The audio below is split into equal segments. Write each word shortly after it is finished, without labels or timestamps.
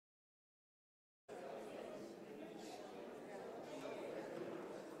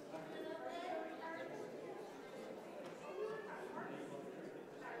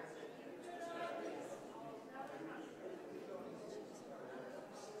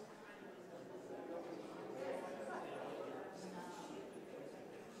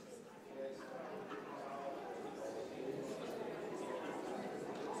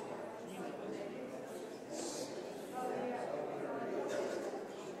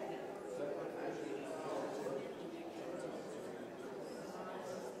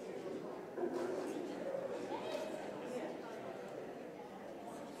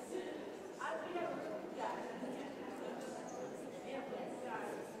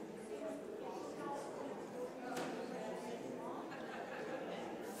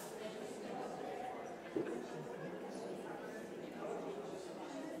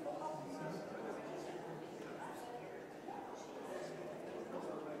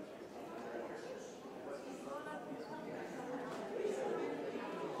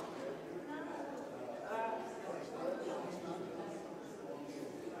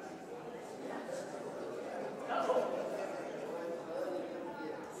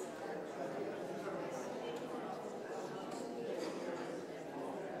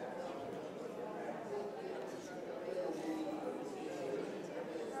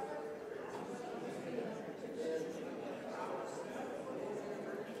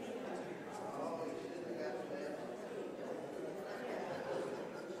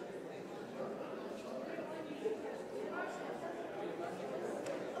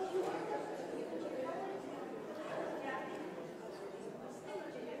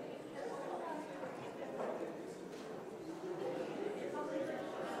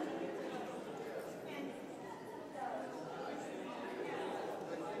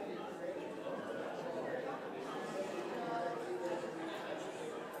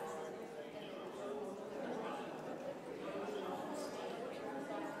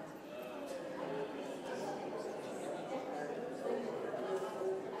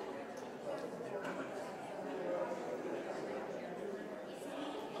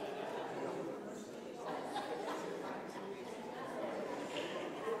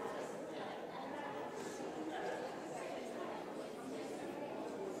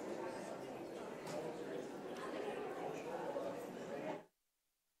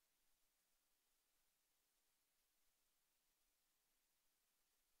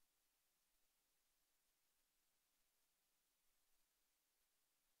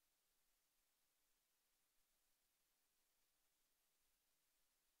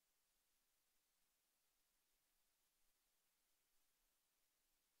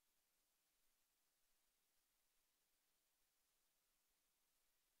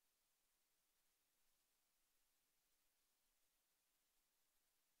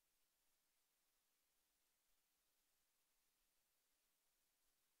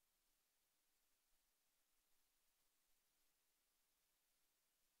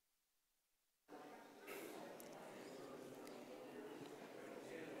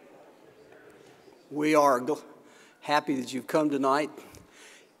We are happy that you've come tonight.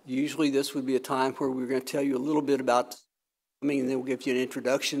 Usually this would be a time where we're going to tell you a little bit about, and then we'll give you an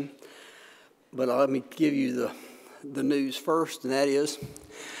introduction. But let me give you the news first, and that is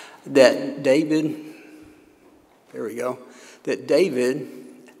that David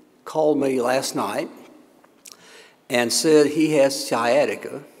called me last night and said he has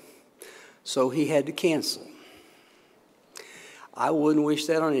sciatica, so he had to cancel. I wouldn't wish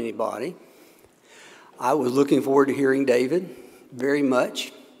that on anybody. I was looking forward to hearing David very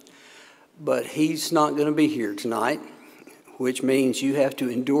much, but he's not going to be here tonight, which means you have to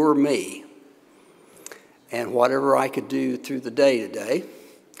endure me and whatever I could do through the day today.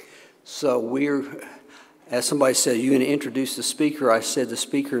 So as somebody said, you're going to introduce the speaker. I said the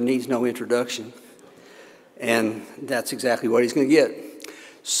speaker needs no introduction, and that's exactly what he's going to get.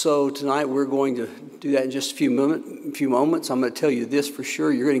 So tonight we're going to do that in just a few moments. I'm going to tell you this for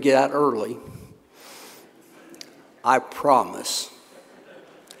sure. You're going to get out early. I promise.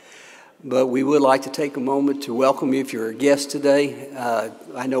 But we would like to take a moment to welcome you if you're a guest today.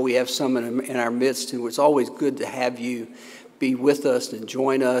 I know we have some in our midst, and it's always good to have you be with us and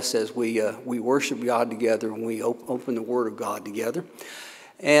join us as we worship God together and we open the Word of God together.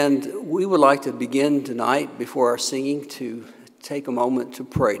 And we would like to begin tonight, before our singing, to take a moment to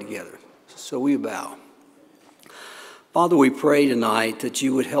pray together. So we bow. Father, we pray tonight that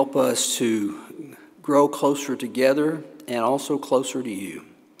you would help us to grow closer together and also closer to you.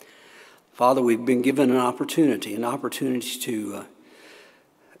 Father, we've been given an opportunity to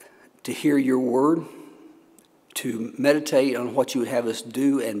hear your word, to meditate on what you would have us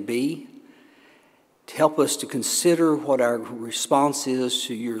do and be, to help us to consider what our response is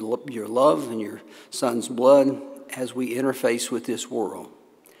to your love and your Son's blood as we interface with this world.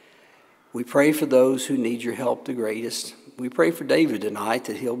 We pray for those who need your help the greatest. We pray for David tonight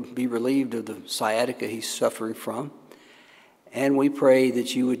that he'll be relieved of the sciatica he's suffering from. And we pray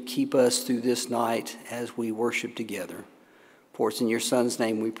that you would keep us through this night as we worship together. For it's in your Son's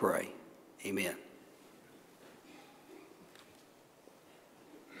name we pray. Amen.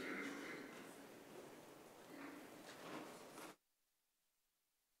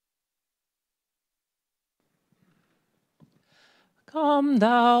 Come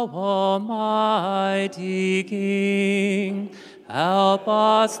thou almighty King, help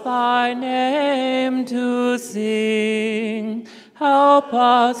us thy name to sing, help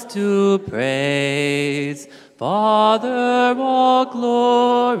us to praise. Father all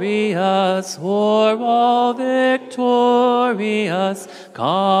glorious, o'er all victorious,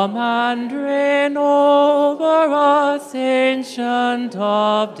 come and reign over us, Ancient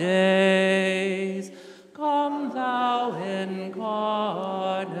of Days. Come thou incarnate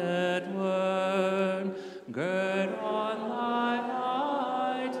Word, gird on thy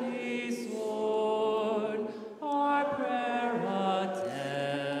mighty sword, our prayer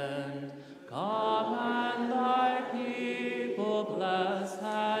attend. Come and thy people bless,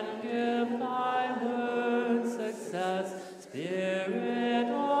 and give thy word success. Spirit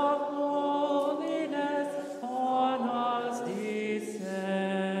of holiness, on us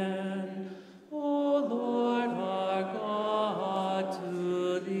descend. O Lord our God,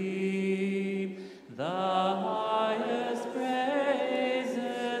 to thee the highest praise.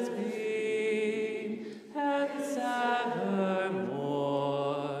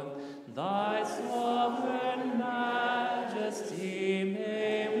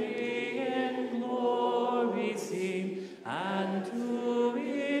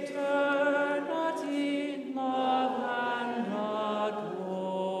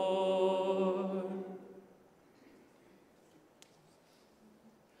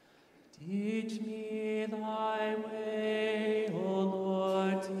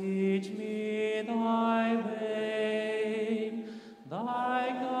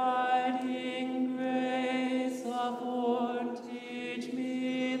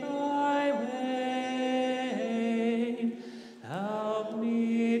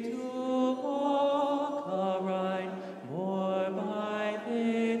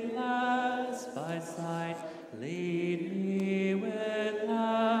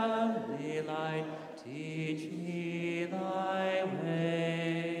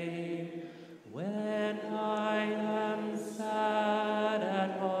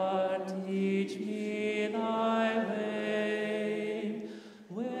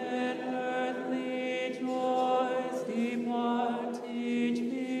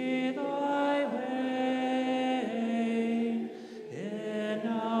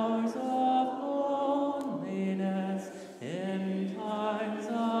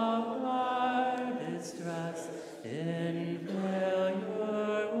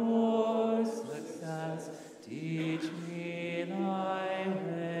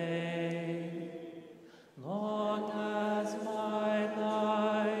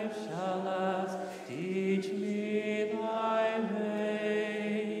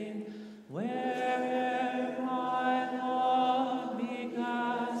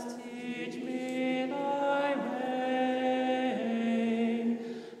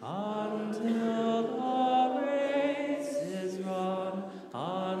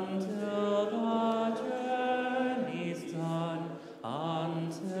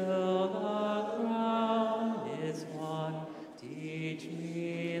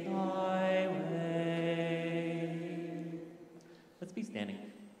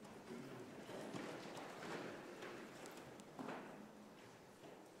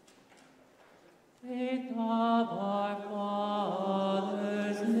 of our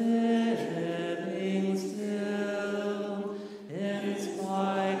fathers living still, in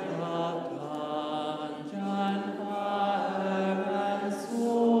spite of dungeon, fire, and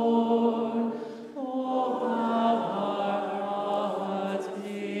sword. Oh, how our hearts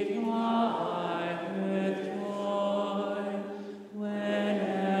beat high with joy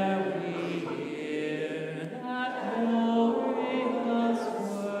whene'er we hear that glorious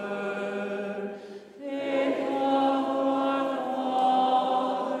word. Think of our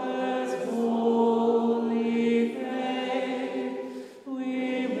fathers' holy faith.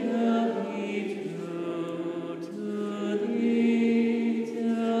 We will be true to thee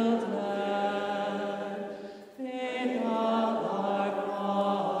till death. Think of our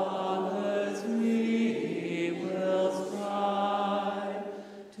fathers, we will strive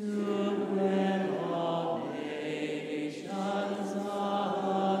to win all nations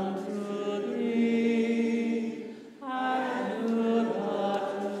unto thee, and to the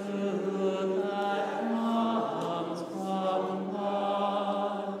truth that comes from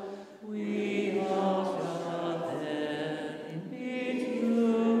God. We all shall then be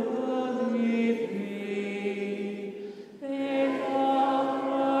truly free. Think of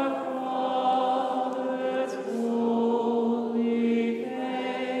our fathers' holy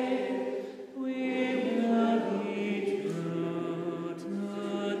faith. We will be true to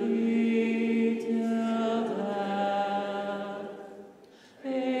thee till death.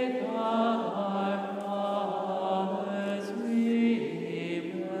 Think of our fathers we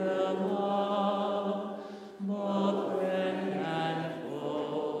will love, both friend and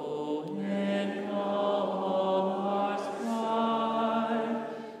foe, in all our strife,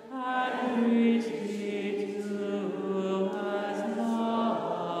 and reach thee too as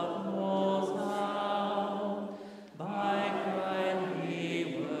love goes out, by kindly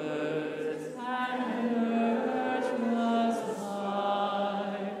words and virtuous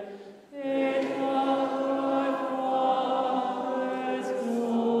life. Think of our fathers'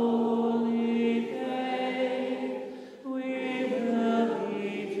 holy faith. We will be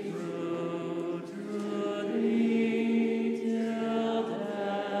true to thee till death.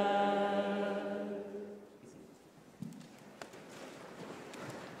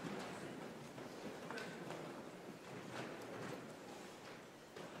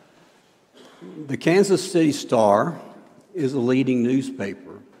 The Kansas City Star is a leading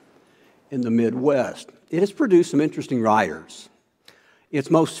newspaper in the Midwest. It has produced some interesting writers.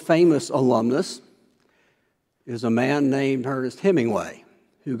 Its most famous alumnus is a man named Ernest Hemingway,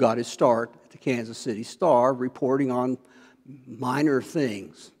 who got his start at the Kansas City Star reporting on minor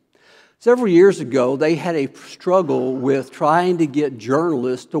things. Several years ago, they had a struggle with trying to get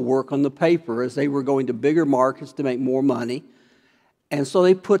journalists to work on the paper as they were going to bigger markets to make more money. And so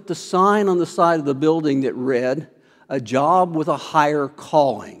they put the sign on the side of the building that read, "A job with a higher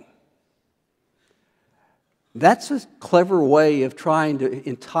calling." That's a clever way of trying to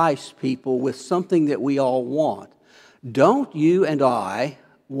entice people with something that we all want. Don't you and I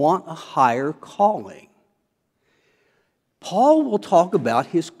want a higher calling? Paul will talk about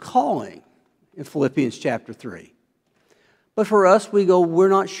his calling in Philippians chapter 3. But for us, we go, we're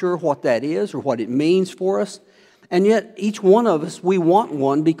not sure what that is or what it means for us. And yet, each one of us, we want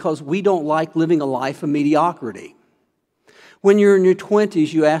one because we don't like living a life of mediocrity. When you're in your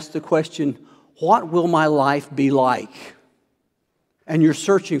 20s, you ask the question, what will my life be like? And you're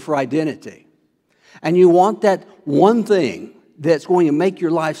searching for identity. And you want that one thing that's going to make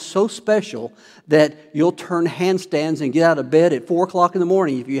your life so special that you'll turn handstands and get out of bed at 4 o'clock in the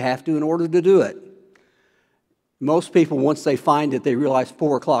morning if you have to in order to do it. Most people, once they find it, they realize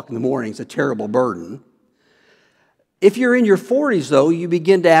 4 o'clock in the morning is a terrible burden. If you're in your 40s, though, you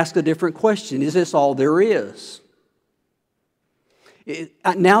begin to ask a different question. Is this all there is?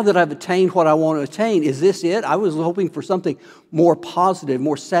 Now that I've attained what I want to attain, is this it? I was hoping for something more positive,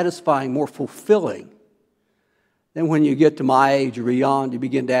 more satisfying, more fulfilling. Then when you get to my age or beyond, you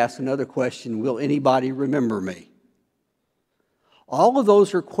begin to ask another question, will anybody remember me? All of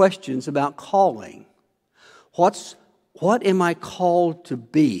those are questions about calling. What am I called to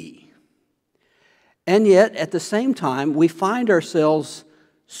be? And yet, at the same time, we find ourselves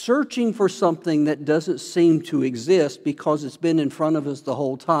searching for something that doesn't seem to exist because it's been in front of us the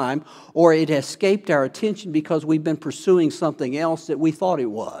whole time, or it has escaped our attention because we've been pursuing something else that we thought it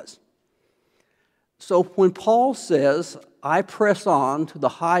was. So when Paul says, I press on to the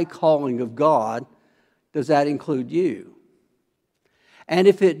high calling of God, does that include you? And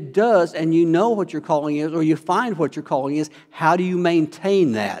if it does, and you know what your calling is, or you find what your calling is, how do you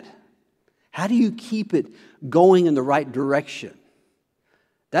maintain that? How do you keep it going in the right direction?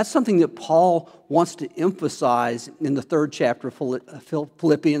 That's something that Paul wants to emphasize in the 3rd chapter of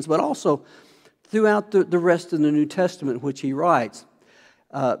Philippians, but also throughout the rest of the New Testament, which he writes.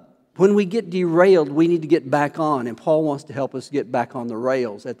 When we get derailed, we need to get back on, and Paul wants to help us get back on the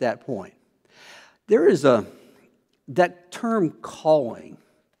rails at that point. That term calling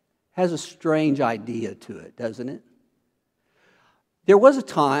has a strange idea to it, doesn't it? There was a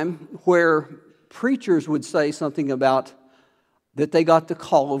time where preachers would say something about that they got the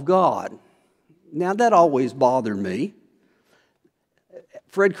call of God. Now, that always bothered me.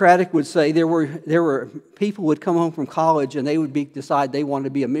 Fred Craddock would say there were people who would come home from college and they would decide they wanted to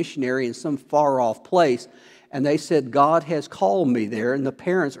be a missionary in some far-off place, and they said, God has called me there, and the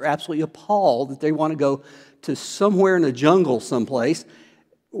parents are absolutely appalled that they want to go to somewhere in the jungle someplace,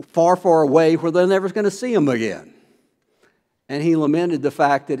 far, far away, where they're never going to see them again. And he lamented the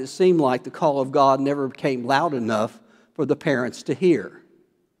fact that it seemed like the call of God never came loud enough for the parents to hear.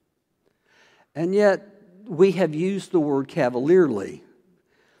 And yet, we have used the word cavalierly.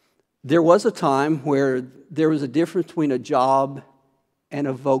 There was a time where there was a difference between a job and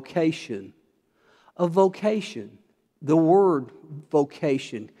a vocation. A vocation, the word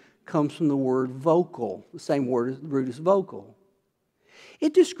vocation, comes from the word vocal, the same root as vocal.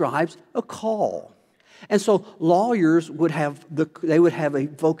 It describes a call. And so lawyers would have a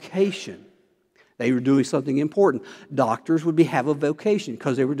vocation. They were doing something important. Doctors would have a vocation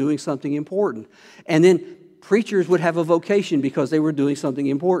because they were doing something important. And then preachers would have a vocation because they were doing something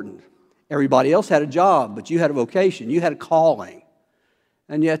important. Everybody else had a job, but you had a vocation. You had a calling.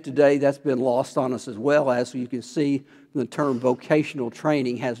 And yet today that's been lost on us as well. As you can see, the term vocational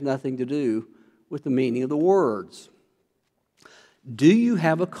training has nothing to do with the meaning of the words. Do you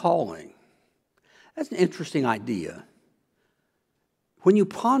have a calling? That's an interesting idea. When you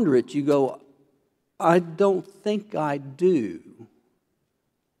ponder it, you go, I don't think I do.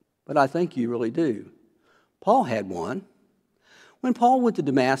 But I think you really do. Paul had one. When Paul went to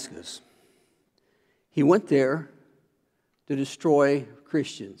Damascus, he went there to destroy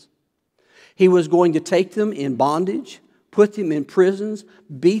Christians. He was going to take them in bondage, put them in prisons,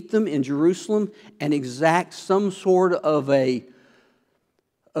 beat them in Jerusalem, and exact some sort of a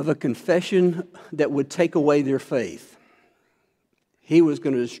confession that would take away their faith. He was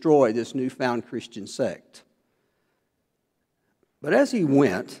going to destroy this newfound Christian sect. But as he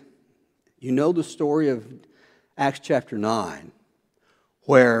went, you know the story of Acts chapter 9,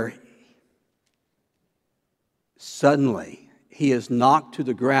 where suddenly he is knocked to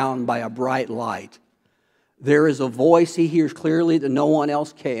the ground by a bright light. There is a voice he hears clearly that no one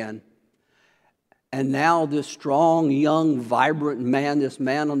else can. And now this strong, young, vibrant man, this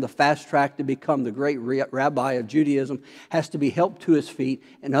man on the fast track to become the great rabbi of Judaism, has to be helped to his feet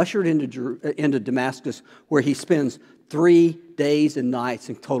and ushered into Damascus, where he spends 3 days and nights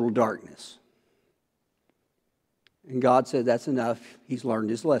in total darkness. And God said, that's enough. He's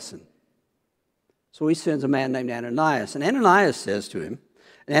learned his lesson. So he sends a man named Ananias. And Ananias says to him,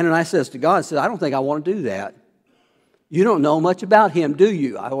 and Ananias says to God, I don't think I want to do that. You don't know much about him, do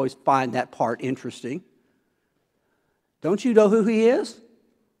you? I always find that part interesting. Don't you know who he is?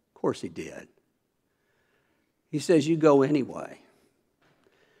 Of course he did. He says, you go anyway.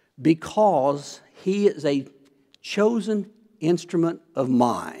 Because he is a chosen instrument of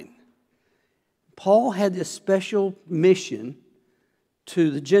mine. Paul had this special mission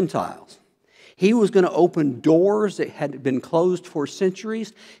to the Gentiles. He was going to open doors that had been closed for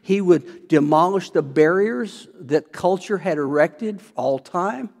centuries. He would demolish the barriers that culture had erected for all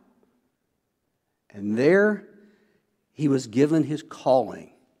time. And there he was given his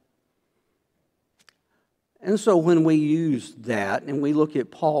calling. And so when we use that and we look at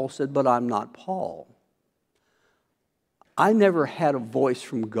Paul, said, but I'm not Paul. I never had a voice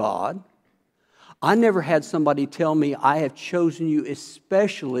from God. I never had somebody tell me, I have chosen you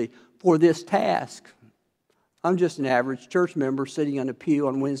especially for this task. I'm just an average church member sitting on a pew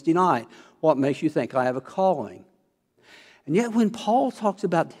on Wednesday night. What makes you think I have a calling? And yet when Paul talks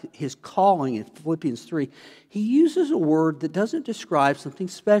about his calling in Philippians 3, he uses a word that doesn't describe something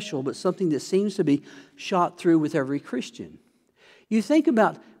special, but something that seems to be shot through with every Christian. You think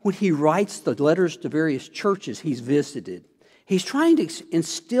about when he writes the letters to various churches he's visited, he's trying to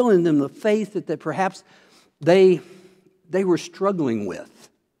instill in them the faith that perhaps they were struggling with.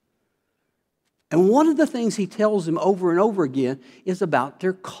 And one of the things he tells them over and over again is about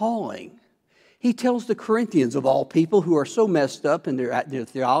their calling. He tells the Corinthians, of all people, who are so messed up in their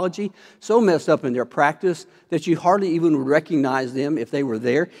theology, so messed up in their practice, that you hardly even would recognize them if they were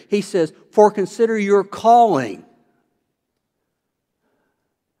there. He says, for consider your calling.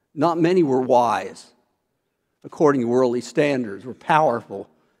 Not many were wise, according to worldly standards, were powerful,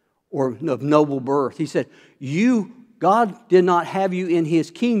 or of noble birth. He said, God did not have you in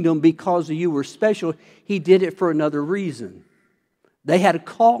His kingdom because you were special. He did it for another reason. They had a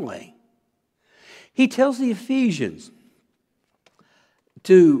calling. He tells the Ephesians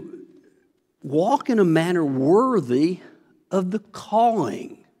to walk in a manner worthy of the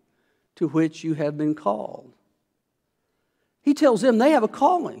calling to which you have been called. He tells them they have a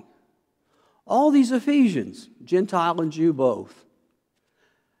calling. All these Ephesians, Gentile and Jew both.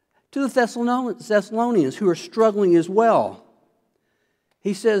 To the Thessalonians who are struggling as well,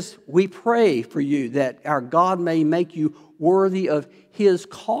 he says, we pray for you that our God may make you worthy of His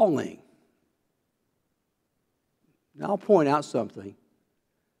calling. Now I'll point out something,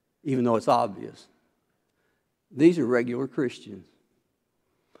 even though it's obvious. These are regular Christians.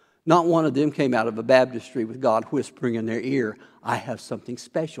 Not one of them came out of a baptistry with God whispering in their ear, I have something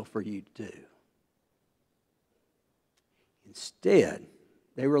special for you to do. Instead,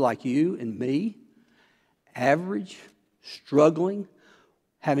 they were like you and me, average, struggling,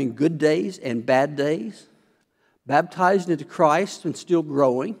 having good days and bad days, baptized into Christ and still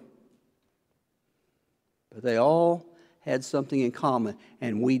growing. But they all had something in common,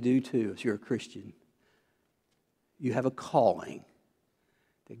 and we do too if you're a Christian. You have a calling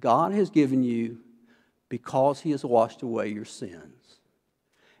that God has given you because He has washed away your sins,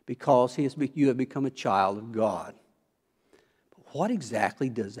 because you have become a child of God. But what exactly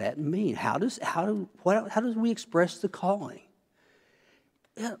does that mean? How does we express the calling?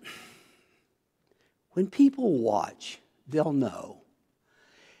 When people watch, they'll know.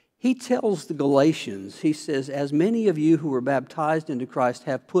 He tells the Galatians, he says, as many of you who were baptized into Christ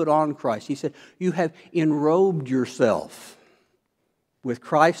have put on Christ. He said, you have enrobed yourself with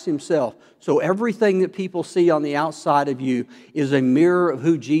Christ Himself. So everything that people see on the outside of you is a mirror of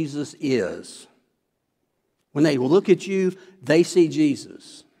who Jesus is. When they look at you, they see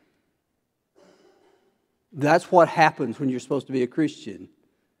Jesus. That's what happens when you're supposed to be a Christian.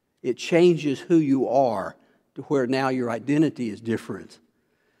 It changes who you are to where now your identity is different.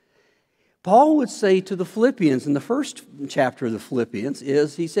 Paul would say to the Philippians, in the first chapter of the Philippians,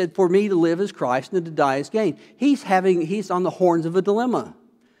 he said, for me to live is Christ and to die is gain. He's on the horns of a dilemma.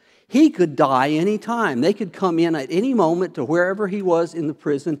 He could die any time. They could come in at any moment to wherever he was in the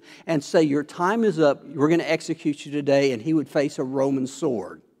prison and say, your time is up, we're going to execute you today, and he would face a Roman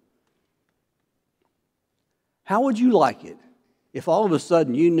sword. How would you like it if all of a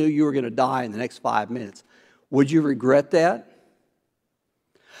sudden you knew you were going to die in the next 5 minutes? Would you regret that?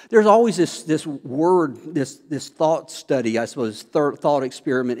 There's always this word, this thought study, I suppose, thought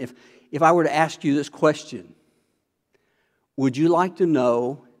experiment. If I were to ask you this question, would you like to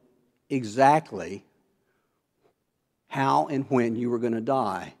know exactly how and when you were going to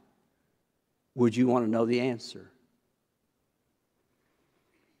die? Would you want to know the answer?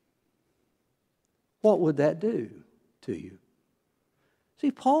 What would that do to you?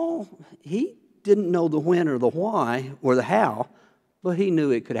 See, Paul, he didn't know the when or the why or the how, but he knew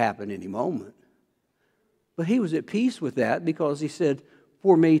it could happen any moment. But he was at peace with that because he said,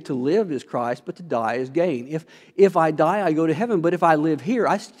 for me to live is Christ, but to die is gain. If I die, I go to heaven, but if I live here,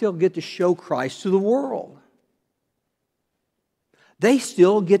 I still get to show Christ to the world. They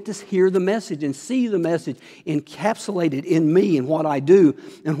still get to hear the message and see the message encapsulated in me and what I do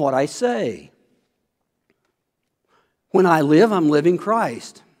and what I say. When I live, I'm living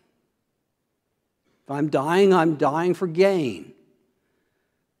Christ. If I'm dying for gain.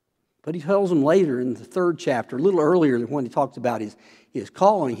 But he tells them later in the 3rd chapter, a little earlier than when he talks about his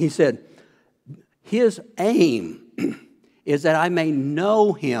calling, he said, his aim is that I may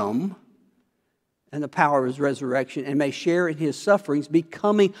know him and the power of his resurrection and may share in his sufferings,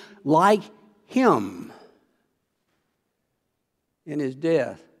 becoming like him in his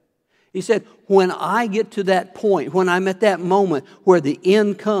death. He said, when I get to that point, when I'm at that moment where the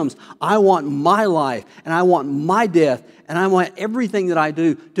end comes, I want my life and I want my death and I want everything that I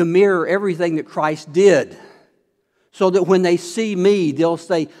do to mirror everything that Christ did. So that when they see me, they'll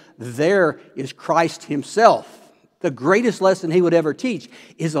say, there is Christ Himself. The greatest lesson He would ever teach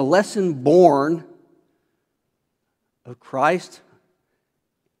is a lesson born of Christ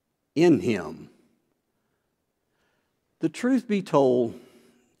in Him. The truth be told,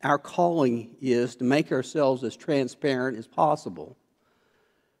 our calling is to make ourselves as transparent as possible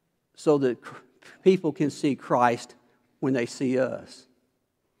so that people can see Christ when they see us.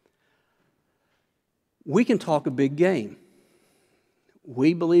 We can talk a big game.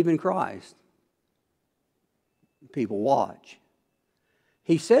 We believe in Christ. People watch.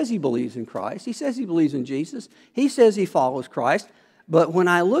 He says he believes in Christ. He says he believes in Jesus. He says he follows Christ. But when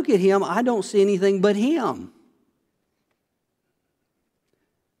I look at him, I don't see anything but him.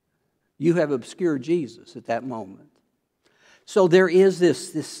 You have obscured Jesus at that moment. So there is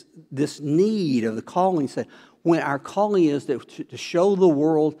this need of the calling. When our calling is to show the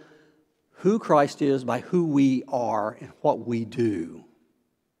world who Christ is by who we are and what we do.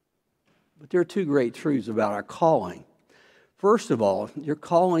 But there are two great truths about our calling. First of all, your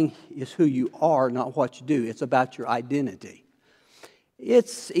calling is who you are, not what you do. It's about your identity.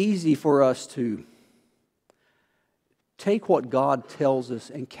 It's easy for us to take what God tells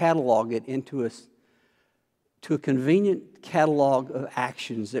us and catalog it into a convenient catalog of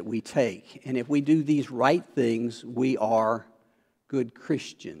actions that we take. And if we do these right things, we are good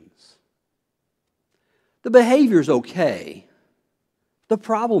Christians. The behavior's okay. The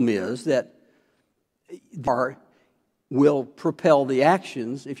problem is that will propel the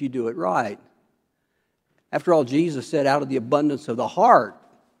actions if you do it right. After all, Jesus said, out of the abundance of the heart,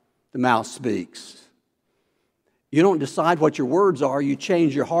 the mouth speaks. You don't decide what your words are, you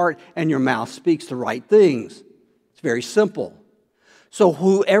change your heart, and your mouth speaks the right things. It's very simple. So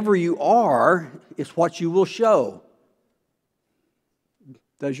whoever you are is what you will show.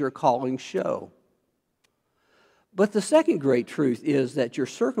 Does your calling show? But the second great truth is that your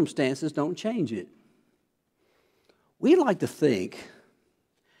circumstances don't change it. We like to think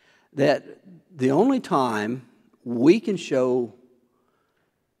that the only time we can show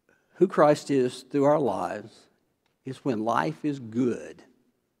who Christ is through our lives is when life is good.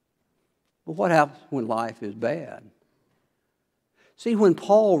 But what happens when life is bad? See, when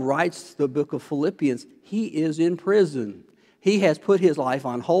Paul writes the book of Philippians, he is in prison. He has put his life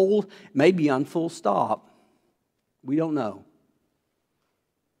on hold, maybe on full stop. We don't know.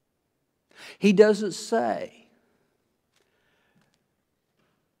 He doesn't say.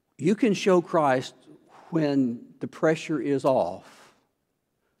 You can show Christ when the pressure is off.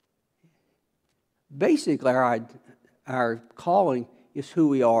 Basically, our calling is who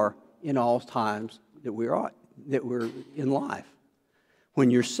we are in all times that we're in life. When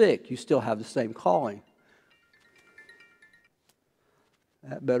you're sick, you still have the same calling.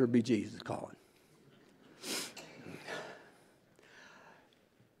 That better be Jesus' calling.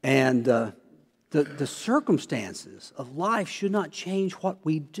 And the circumstances of life should not change what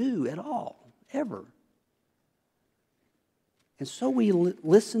we do at all, ever. And so we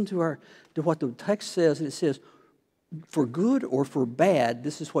listen to what the text says, and it says, for good or for bad,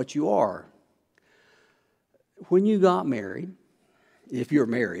 this is what you are. When you got married, if you're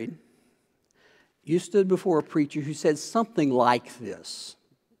married, you stood before a preacher who said something like this.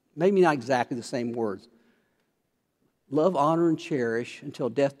 Maybe not exactly the same words. Love, honor, and cherish until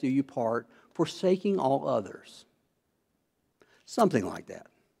death do you part, forsaking all others. Something like that.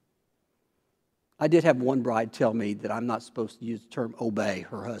 I did have one bride tell me that I'm not supposed to use the term obey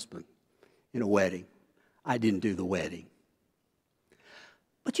her husband in a wedding. I didn't do the wedding.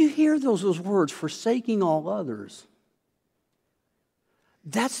 But you hear those words, forsaking all others.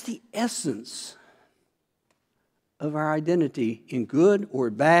 That's the essence of our identity in good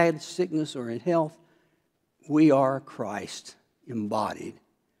or bad, sickness or in health. We are Christ embodied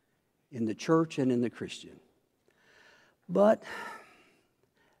in the church and in the Christian. But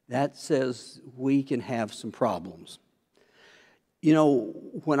that says we can have some problems. You know,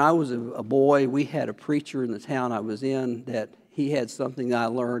 when I was a boy, we had a preacher in the town I was in that he had something that I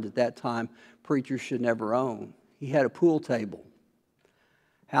learned at that time preachers should never own. He had a pool table.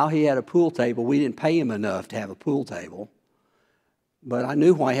 How he had a pool table, we didn't pay him enough to have a pool table. But I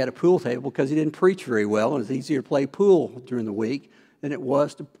knew why he had a pool table, because he didn't preach very well, and it's easier to play pool during the week than it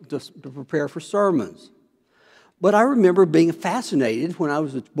was to prepare for sermons. But I remember being fascinated when I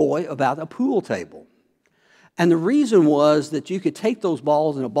was a boy about a pool table. And the reason was that you could take those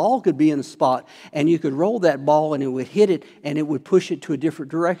balls, and a ball could be in a spot, and you could roll that ball, and it would hit it, and it would push it to a different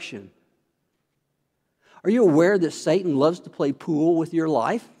direction. Are you aware that Satan loves to play pool with your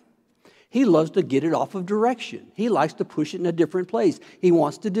life? He loves to get it off of direction. He likes to push it in a different place. He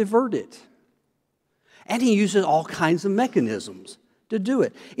wants to divert it. And he uses all kinds of mechanisms to do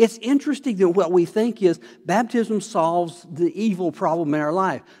it. It's interesting that what we think is baptism solves the evil problem in our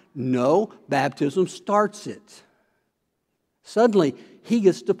life. No, baptism starts it. Suddenly, he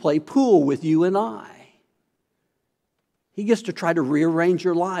gets to play pool with you and I. He gets to try to rearrange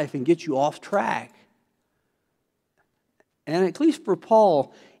your life and get you off track. And at least for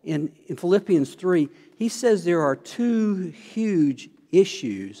Paul, in Philippians 3, he says there are two huge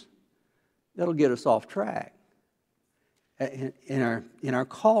issues that'll get us off track in our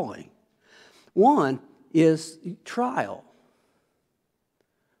calling. One is trial.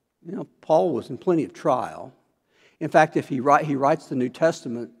 You know, Paul was in plenty of trial. In fact, if he writes the New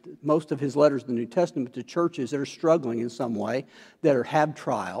Testament, most of his letters in the New Testament to churches that are struggling in some way, that have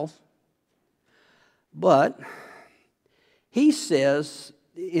trials. But he says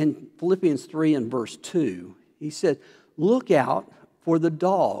in Philippians 3 and verse 2, he said, look out for the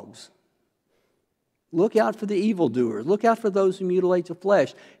dogs. Look out for the evildoers. Look out for those who mutilate the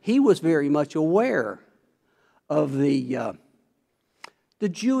flesh. He was very much aware of the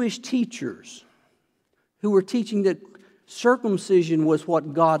Jewish teachers who were teaching that circumcision was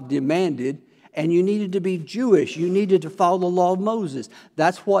what God demanded, and you needed to be Jewish. You needed to follow the law of Moses.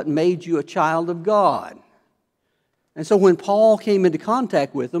 That's what made you a child of God. And so when Paul came into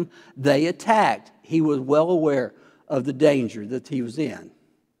contact with them, they attacked. He was well aware of the danger that he was in.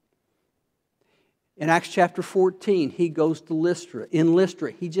 In Acts chapter 14, he goes to Lystra. In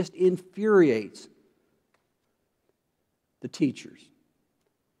Lystra, he just infuriates the teachers.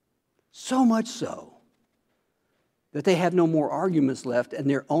 So much so that they have no more arguments left, and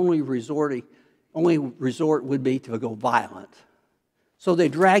their only resort would be to go violent. So they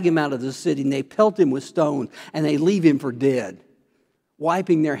drag him out of the city, and they pelt him with stones, and they leave him for dead,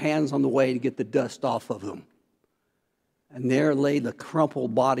 wiping their hands on the way to get the dust off of him. And there lay the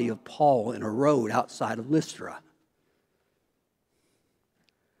crumpled body of Paul in a road outside of Lystra.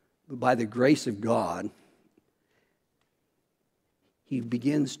 But by the grace of God, he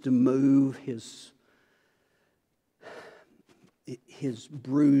begins to move his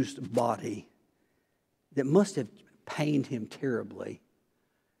bruised body that must have pained him terribly.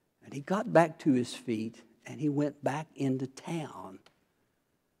 And he got back to his feet and he went back into town.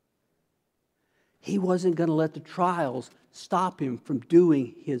 He wasn't going to let the trials stop him from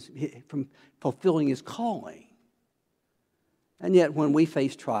from fulfilling his calling. And yet when we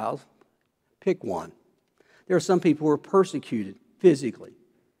face trials, pick one. There are some people who are persecuted physically.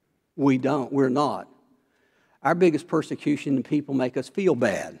 We don't. We're not. Our biggest persecution is people make us feel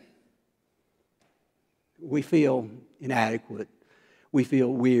bad. We feel inadequate. We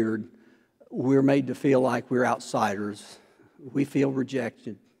feel weird. We're made to feel like we're outsiders. We feel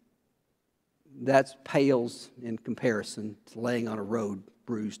rejected. That pales in comparison to laying on a road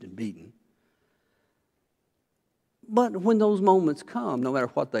bruised and beaten. But when those moments come, no matter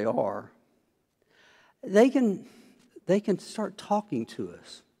what they are, they can start talking to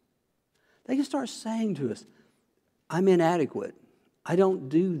us. They can start saying to us, I'm inadequate. I don't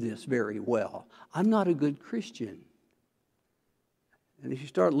do this very well. I'm not a good Christian. And if you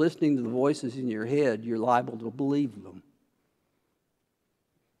start listening to the voices in your head, you're liable to believe them.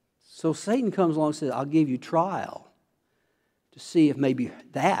 So Satan comes along and says, I'll give you trial to see if maybe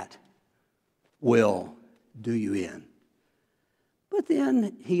that will do you in. But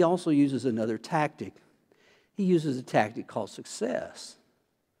then he also uses another tactic. He uses a tactic called success.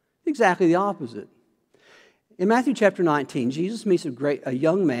 Exactly the opposite. In Matthew chapter 19, Jesus meets a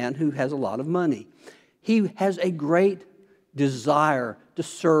young man who has a lot of money. He has a great desire to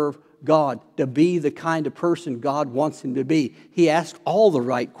serve God, to be the kind of person God wants him to be. He asks all the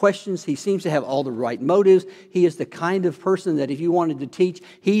right questions. He seems to have all the right motives. He is the kind of person that if you wanted to teach,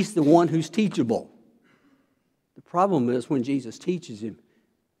 he's the one who's teachable. The problem is when Jesus teaches him,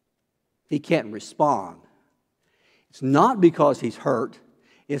 he can't respond. It's not because he's hurt.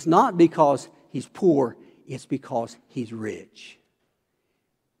 It's not because he's poor. It's because he's rich.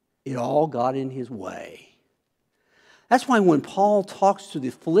 It all got in his way. That's why when Paul talks to the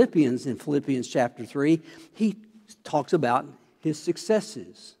Philippians in Philippians chapter 3, he talks about his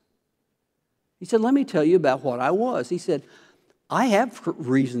successes. He said, let me tell you about what I was. He said, I have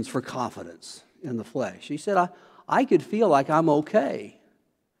reasons for confidence in the flesh. He said, I could feel like I'm okay.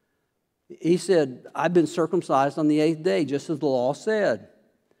 He said, I've been circumcised on the 8th day, just as the law said.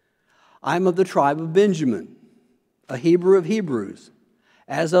 I'm of the tribe of Benjamin, a Hebrew of Hebrews.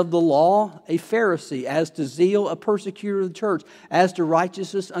 As of the law, a Pharisee. As to zeal, a persecutor of the church. As to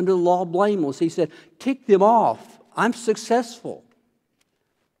righteousness, under the law, blameless. He said, tick them off. I'm successful.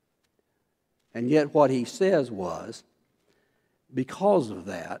 And yet what he says was, because of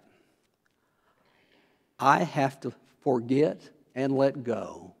that, I have to forget and let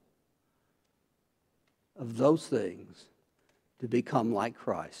go of those things to become like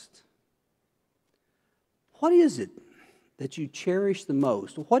Christ. What is it that you cherish the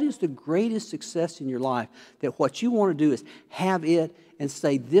most? What is the greatest success in your life that what you want to do is have it and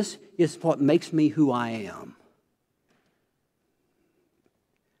say, this is what makes me who I am?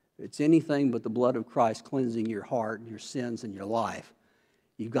 If it's anything but the blood of Christ cleansing your heart, your sins, and your life,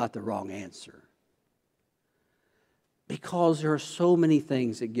 you've got the wrong answer. Because there are so many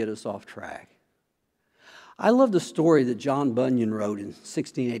things that get us off track. I love the story that John Bunyan wrote in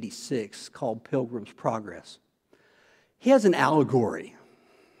 1686 called Pilgrim's Progress. He has an allegory,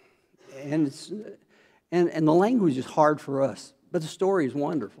 and the language is hard for us, but the story is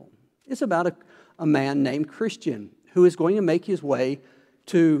wonderful. It's about a man named Christian who is going to make his way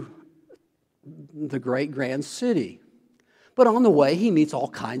to the great grand city. But on the way, he meets all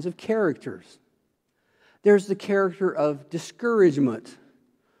kinds of characters. There's the character of discouragement.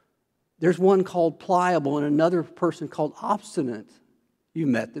 There's one called pliable and another person called obstinate. You've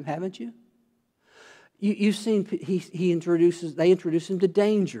met them, haven't you? You've seen they introduce him to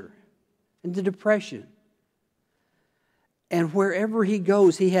danger and to depression. And wherever he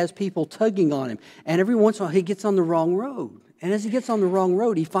goes, he has people tugging on him. And every once in a while, he gets on the wrong road. And as he gets on the wrong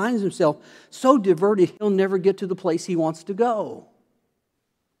road, he finds himself so diverted, he'll never get to the place he wants to go.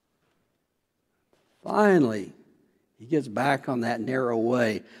 Finally, he gets back on that narrow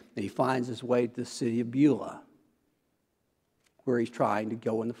way, and he finds his way to the city of Beulah, where he's trying to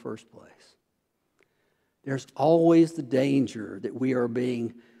go in the first place. There's always the danger that we are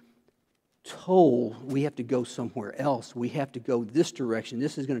being told we have to go somewhere else. We have to go this direction.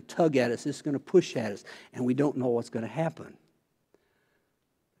 This is going to tug at us. This is going to push at us, and we don't know what's going to happen.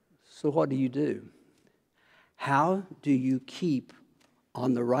 So what do? How do you keep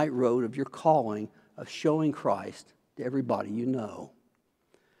on the right road of your calling of showing Christ to everybody you know?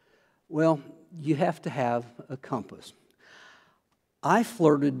 Well, you have to have a compass. I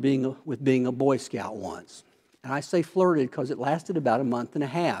flirted with being a Boy Scout once. And I say flirted because it lasted about a month and a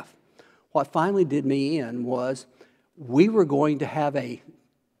half. What finally did me in was we were going to have a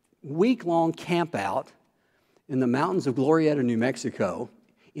week-long camp out in the mountains of Glorieta, New Mexico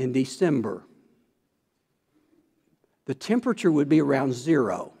in December. The temperature would be around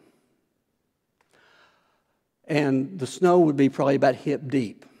 0. And the snow would be probably about hip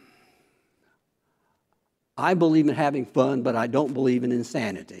deep. I believe in having fun, but I don't believe in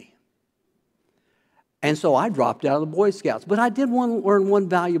insanity. And so I dropped out of the Boy Scouts. But I did learn one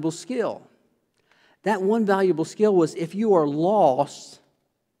valuable skill. That one valuable skill was if you are lost,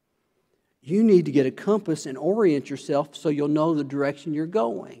 you need to get a compass and orient yourself so you'll know the direction you're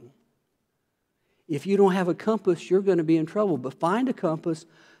going. If you don't have a compass, you're going to be in trouble. But find a compass,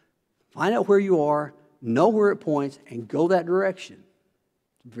 find out where you are, know where it points, and go that direction.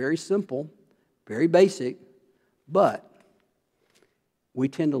 It's very simple, very basic, but we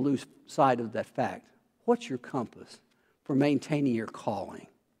tend to lose sight of that fact. What's your compass for maintaining your calling?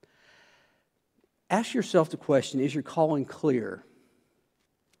 Ask yourself the question, is your calling clear?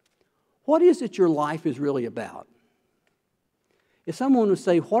 What is it your life is really about? If someone would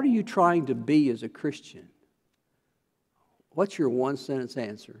say, what are you trying to be as a Christian? What's your one-sentence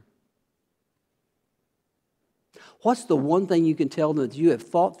answer? What's the one thing you can tell them that you have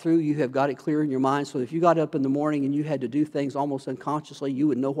thought through, you have got it clear in your mind, so if you got up in the morning and you had to do things almost unconsciously, you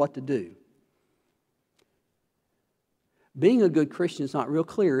would know what to do? Being a good Christian is not real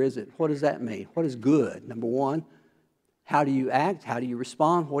clear, is it? What does that mean? What is good? Number one, how do you act? How do you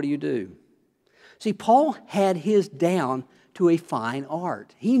respond? What do you do? See, Paul had his down to a fine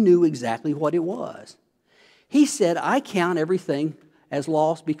art. He knew exactly what it was. He said, I count everything as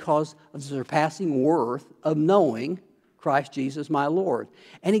lost because of the surpassing worth of knowing Christ Jesus my Lord.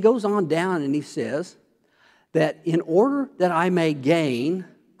 And he goes on down and he says that in order that I may gain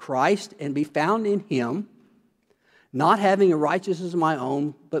Christ and be found in him, not having a righteousness of my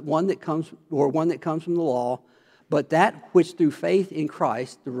own, but one that comes from the law, but that which through faith in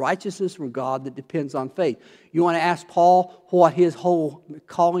Christ, the righteousness from God that depends on faith. You want to ask Paul what his whole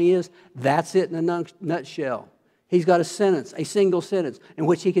calling is? That's it in a nutshell. He's got a single sentence, in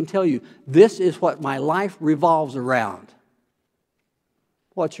which he can tell you, this is what my life revolves around.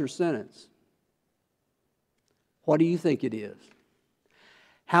 What's your sentence? What do you think it is?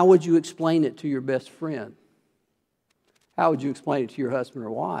 How would you explain it to your best friend? How would you explain it to your husband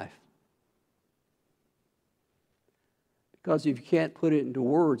or wife? Because if you can't put it into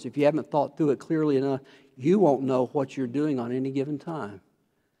words, if you haven't thought through it clearly enough, you won't know what you're doing on any given time.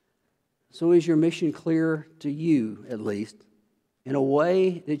 So is your mission clear to you, at least, in a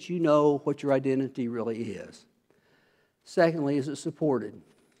way that you know what your identity really is? Secondly, is it supported?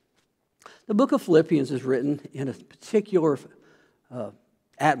 The book of Philippians is written in a particular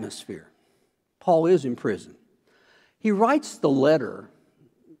atmosphere. Paul is in prison. He writes the letter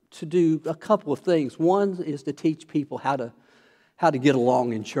to do a couple of things. One is to teach people how to get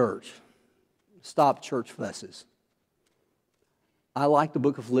along in church. Stop church fusses. I like the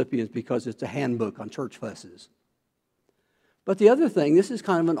book of Philippians because it's a handbook on church fusses. But the other thing, this is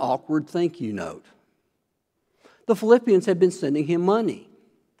kind of an awkward thank you note. The Philippians have been sending him money.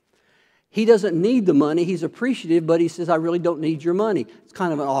 He doesn't need the money. He's appreciative, but he says, I really don't need your money. It's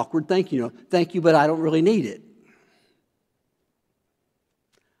kind of an awkward thank you note. Thank you, but I don't really need it.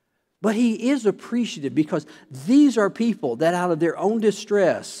 But he is appreciative because these are people that out of their own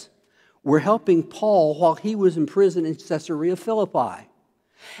distress were helping Paul while he was in prison in Caesarea Philippi.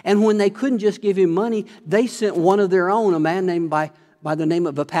 And when they couldn't just give him money, they sent one of their own, a man named by the name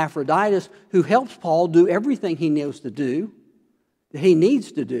of Epaphroditus, who helps Paul do everything he needs to do,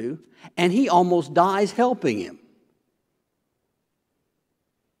 and he almost dies helping him.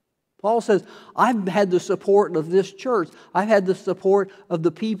 Paul says, I've had the support of this church. I've had the support of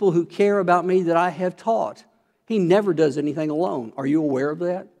the people who care about me that I have taught. He never does anything alone. Are you aware of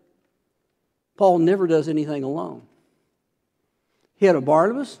that? Paul never does anything alone. He had a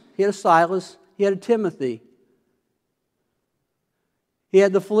Barnabas, he had a Silas, he had a Timothy. He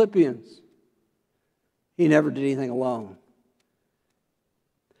had the Philippians. He never did anything alone.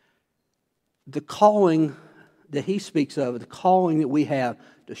 The calling that he speaks of, the calling that we have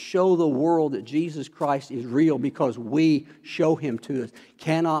to show the world that Jesus Christ is real because we show him to us,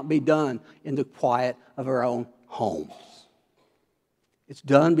 cannot be done in the quiet of our own homes. It's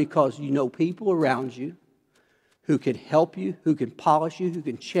done because you know people around you who can help you, who can polish you, who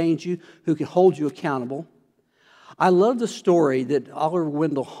can change you, who can hold you accountable. I love the story that Oliver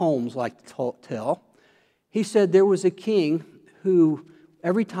Wendell Holmes liked to tell. He said there was a king who,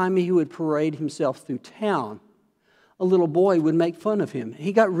 every time he would parade himself through town, a little boy would make fun of him.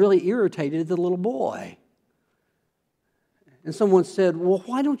 He got really irritated at the little boy. And someone said, well,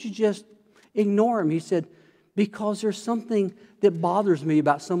 why don't you just ignore him? He said, because there's something that bothers me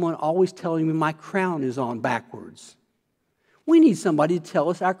about someone always telling me my crown is on backwards. We need somebody to tell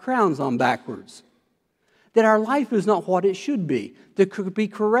us our crown's on backwards. That our life is not what it should be. That could be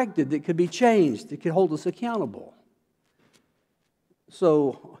corrected, that could be changed, that could hold us accountable.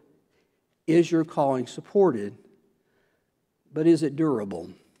 So, is your calling supported? But is it durable?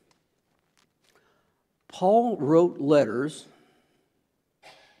 Paul wrote letters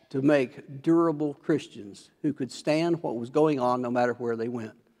to make durable Christians who could stand what was going on no matter where they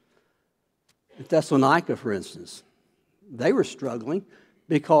went. In Thessalonica, for instance, they were struggling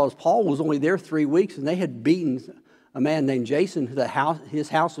because Paul was only there 3 weeks and they had beaten a man named Jason. His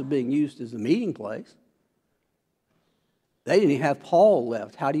house was being used as a meeting place. They didn't even have Paul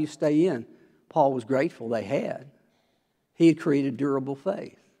left. How do you stay in? Paul was grateful they had. He had created durable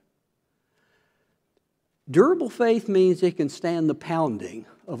faith. Durable faith means it can stand the pounding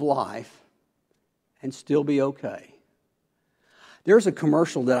of life and still be okay. There's a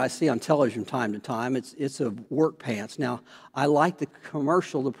commercial that I see on television from time to time. It's of work pants. Now, I like the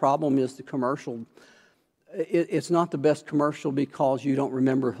commercial. The problem is the commercial, it's not the best commercial because you don't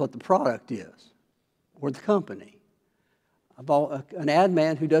remember what the product is or the company. An ad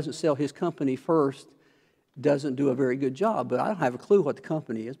man who doesn't sell his company first doesn't do a very good job, but I don't have a clue what the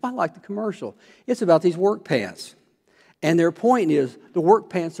company is. But I like the commercial. It's about these work pants. And their point is the work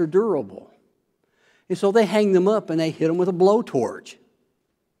pants are durable. And so they hang them up and they hit them with a blowtorch.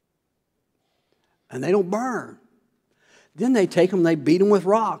 And they don't burn. Then they take them and they beat them with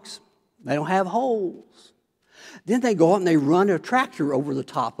rocks. They don't have holes. Then they go out and they run a tractor over the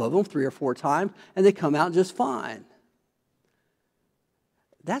top of them 3 or 4 times and they come out just fine.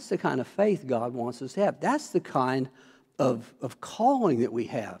 That's the kind of faith God wants us to have. That's the kind of calling that we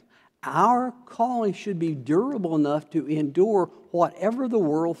have. Our calling should be durable enough to endure whatever the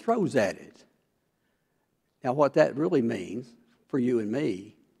world throws at it. Now, what that really means for you and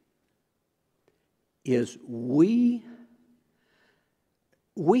me is we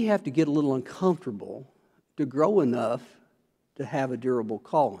have to get a little uncomfortable to grow enough to have a durable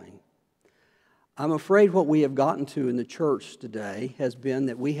calling. I'm afraid what we have gotten to in the church today has been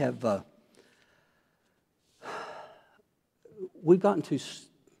that we've gotten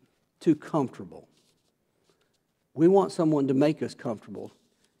too comfortable. We want someone to make us comfortable.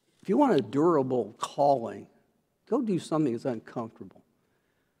 If you want a durable calling, go do something that's uncomfortable.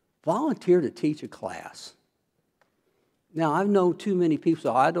 Volunteer to teach a class. Now, I've known too many people say,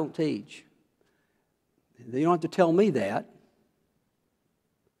 I don't teach. You don't have to tell me that.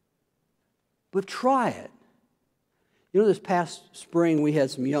 But try it. You know, this past spring we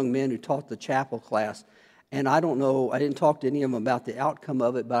had some young men who taught the chapel class, and I don't know, I didn't talk to any of them about the outcome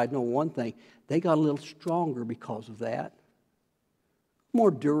of it, but I know one thing, they got a little stronger because of that,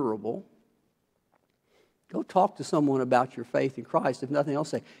 more durable. Go talk to someone about your faith in Christ. If nothing else,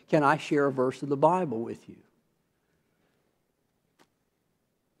 say, can I share a verse of the Bible with you?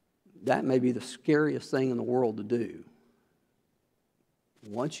 That may be the scariest thing in the world to do.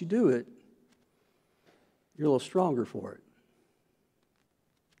 Once you do it, you're a little stronger for it.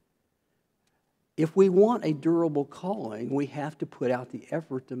 If we want a durable calling, we have to put out the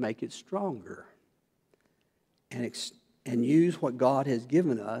effort to make it stronger and use what God has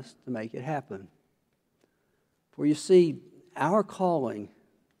given us to make it happen. For you see, our calling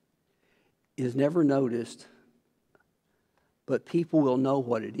is never noticed, but people will know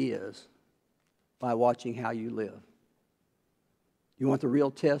what it is by watching how you live. You want the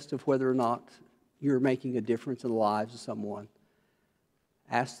real test of whether or not you're making a difference in the lives of someone?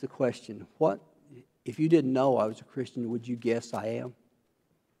 Ask the question, what, if you didn't know I was a Christian, would you guess I am?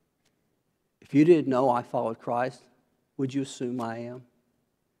 If you didn't know I followed Christ, would you assume I am?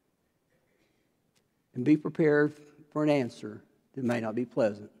 And be prepared for an answer that may not be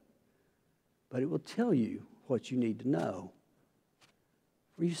pleasant, but it will tell you what you need to know.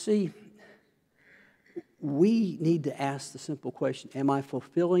 For you see, we need to ask the simple question, am I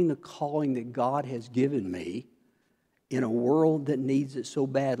fulfilling the calling that God has given me in a world that needs it so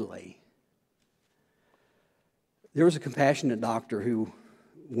badly? There was a compassionate doctor who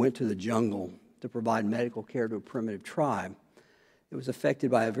went to the jungle to provide medical care to a primitive tribe that was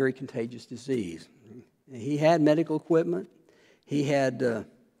affected by a very contagious disease. He had medical equipment. He had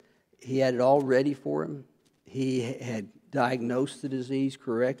it all ready for him. He had diagnosed the disease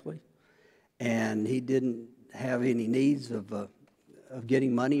correctly, and he didn't have any needs of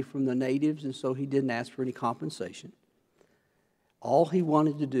getting money from the natives, and so he didn't ask for any compensation. All he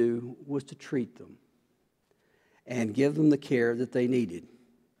wanted to do was to treat them and give them the care that they needed.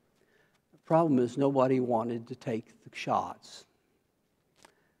 The problem is nobody wanted to take the shots.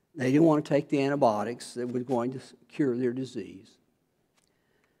 They didn't want to take the antibiotics that were going to cure their disease.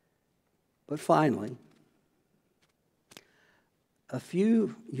 But finally, a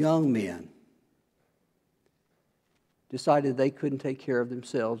few young men decided they couldn't take care of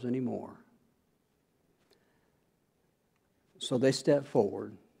themselves anymore. So they stepped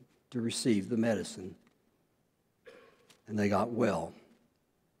forward to receive the medicine, and they got well.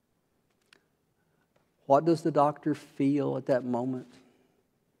 What does the doctor feel at that moment?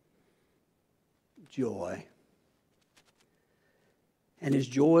 Joy. And his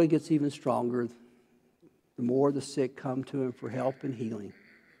joy gets even stronger the more the sick come to him for help and healing,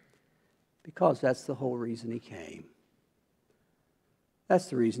 because that's the whole reason he came. That's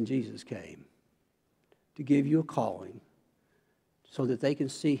the reason Jesus came, to give you a calling so that they can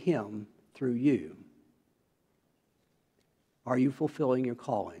see him through you. Are you fulfilling your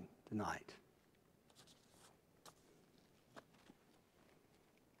calling tonight?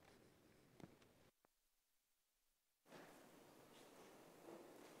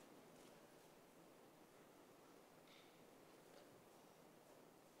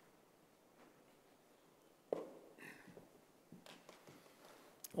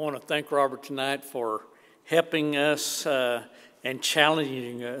 I want to thank Robert tonight for helping us and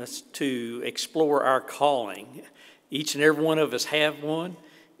challenging us to explore our calling. Each and every one of us have one,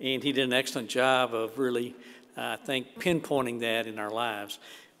 and he did an excellent job of really, I think, pinpointing that in our lives.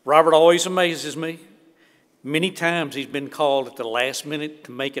 Robert always amazes me. Many times he's been called at the last minute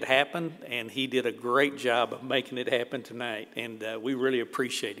to make it happen, and he did a great job of making it happen tonight, and we really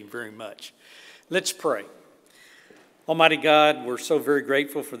appreciate him very much. Let's pray. Almighty God, we're so very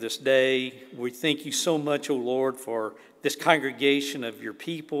grateful for this day. We thank you so much, O Lord, for this congregation of your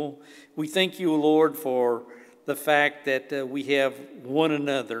people. We thank you, O Lord, for the fact that we have one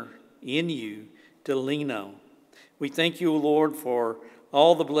another in you to lean on. We thank you, O Lord, for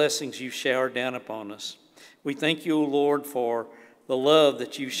all the blessings you've showered down upon us. We thank you, O Lord, for the love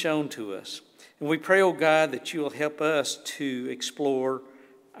that you've shown to us. And we pray, O God, that you will help us to explore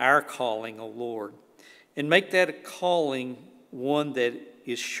our calling, O Lord, and make that a calling one that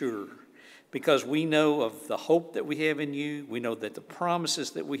is sure, because we know of the hope that we have in you. We know that the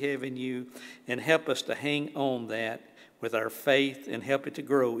promises that we have in you, and help us to hang on that with our faith and help it to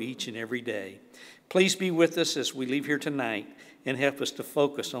grow each and every day. Please be with us as we leave here tonight and help us to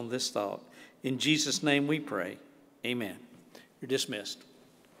focus on this thought. In Jesus' name we pray. Amen. You're dismissed.